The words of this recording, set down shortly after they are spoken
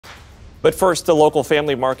But first, the local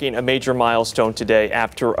family marking a major milestone today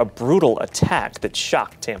after a brutal attack that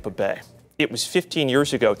shocked Tampa Bay. It was 15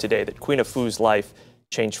 years ago today that Queena Phu's life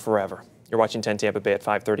changed forever. You're watching 10 Tampa Bay at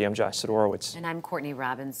 5:30. I'm Josh Sidorowicz. And I'm Courtney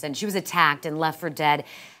Robinson. She was attacked and left for dead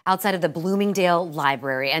outside of the Bloomingdale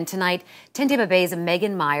Library. And tonight, 10 Tampa Bay's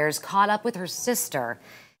Megan Myers caught up with her sister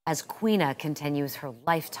as Queena continues her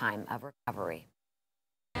lifetime of recovery.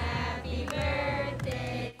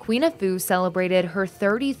 Queena Phu celebrated her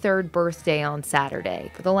 33rd birthday on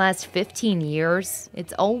Saturday. For the last 15 years,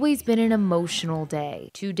 it's always been an emotional day.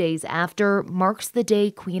 2 days after marks the day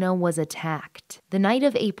Queena was attacked. The night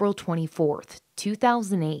of April 24th,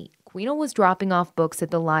 2008, Queena was dropping off books at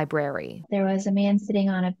the library. There was a man sitting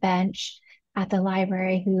on a bench at the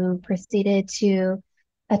library who proceeded to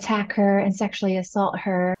attack her and sexually assault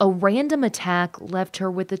her. A random attack left her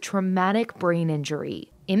with a traumatic brain injury,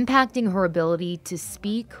 impacting her ability to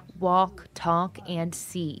speak, walk, talk, and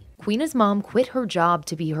see. Queena's mom quit her job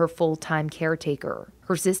to be her full-time caretaker.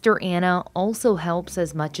 Her sister Anna also helps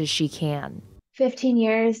as much as she can. 15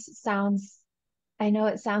 years I know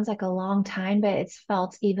it sounds like a long time, but it's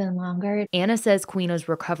felt even longer. Anna says Queena's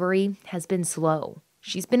recovery has been slow.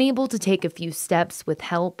 She's been able to take a few steps with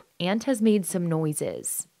help and has made some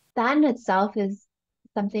noises. That in itself is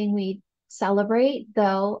something we celebrate,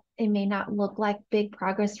 though it may not look like big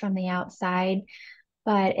progress from the outside,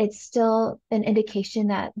 but it's still an indication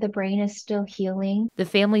that the brain is still healing. The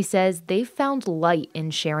family says they've found light in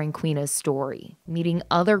sharing Queena's story, meeting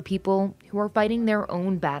other people who are fighting their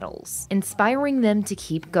own battles, inspiring them to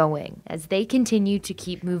keep going as they continue to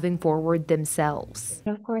keep moving forward themselves.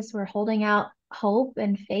 Of course, we're holding out hope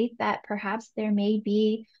and faith that perhaps there may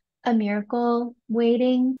be a miracle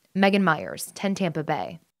waiting. Megan Myers, 10 Tampa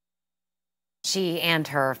Bay. She and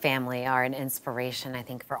her family are an inspiration, I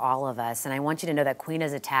think, for all of us. And I want you to know that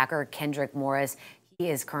Queena's attacker, Kendrick Morris, he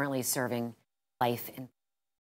is currently serving life in